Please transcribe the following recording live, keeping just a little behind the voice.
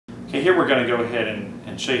Okay, here we're going to go ahead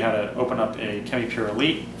and show you how to open up a Chemi-pure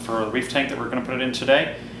Elite for the reef tank that we're going to put it in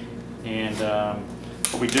today. And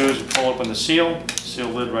what we do is we pull open the seal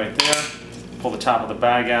lid right there, pull the top of the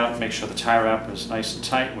bag out, make sure the tie wrap is nice and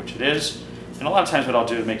tight, which it is. And a lot of times what I'll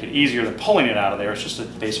do to make it easier than pulling it out of there is just to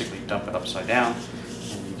basically dump it upside down.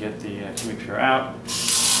 And you get the Chemi-pure out, and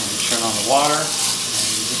you turn on the water, and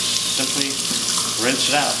you just simply rinse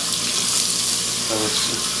it out. So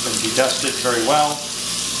it's been dedusted very well.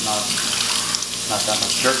 Not that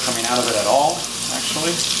much dirt coming out of it at all, actually.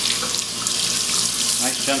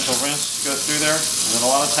 Nice gentle rinse to go through there. And then a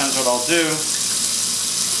lot of times what I'll do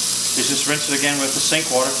is just rinse it again with the sink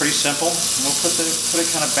water, pretty simple. And we'll put it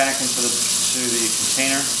kind of back into the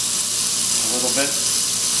container a little bit,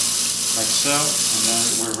 like so. And then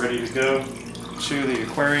we're ready to go to the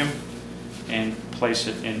aquarium and place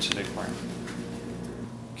it into the aquarium.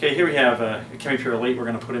 Okay, here we have a Chemi-pure Elite we're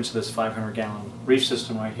going to put into this 500-gallon reef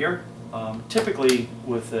system right here. Typically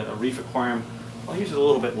with a reef aquarium, I'll use a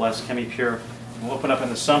little bit less Chemi-pure. We'll open up in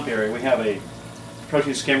the sump area. We have a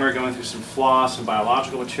protein skimmer going through some floss and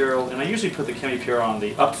biological material, and I usually put the Chemi-pure on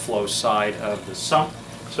the upflow side of the sump.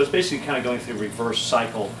 So it's basically kind of going through reverse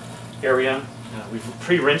cycle area. We've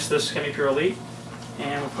pre-rinsed this Chemi-pure Elite,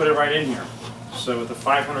 and we'll put it right in here. So with a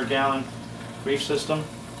 500-gallon reef system,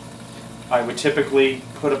 I would typically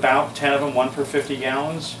put about 10 of them, 1 per 50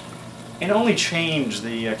 gallons, and only change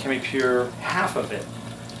the Chemi-pure, half of it,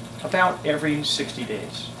 about every 60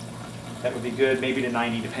 days. That would be good, maybe to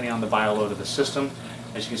 90, depending on the bioload of the system.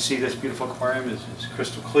 As you can see, this beautiful aquarium is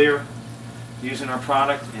crystal clear, using our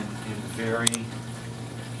product, and very,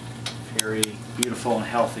 very beautiful and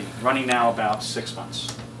healthy. Running now about 6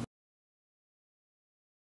 months.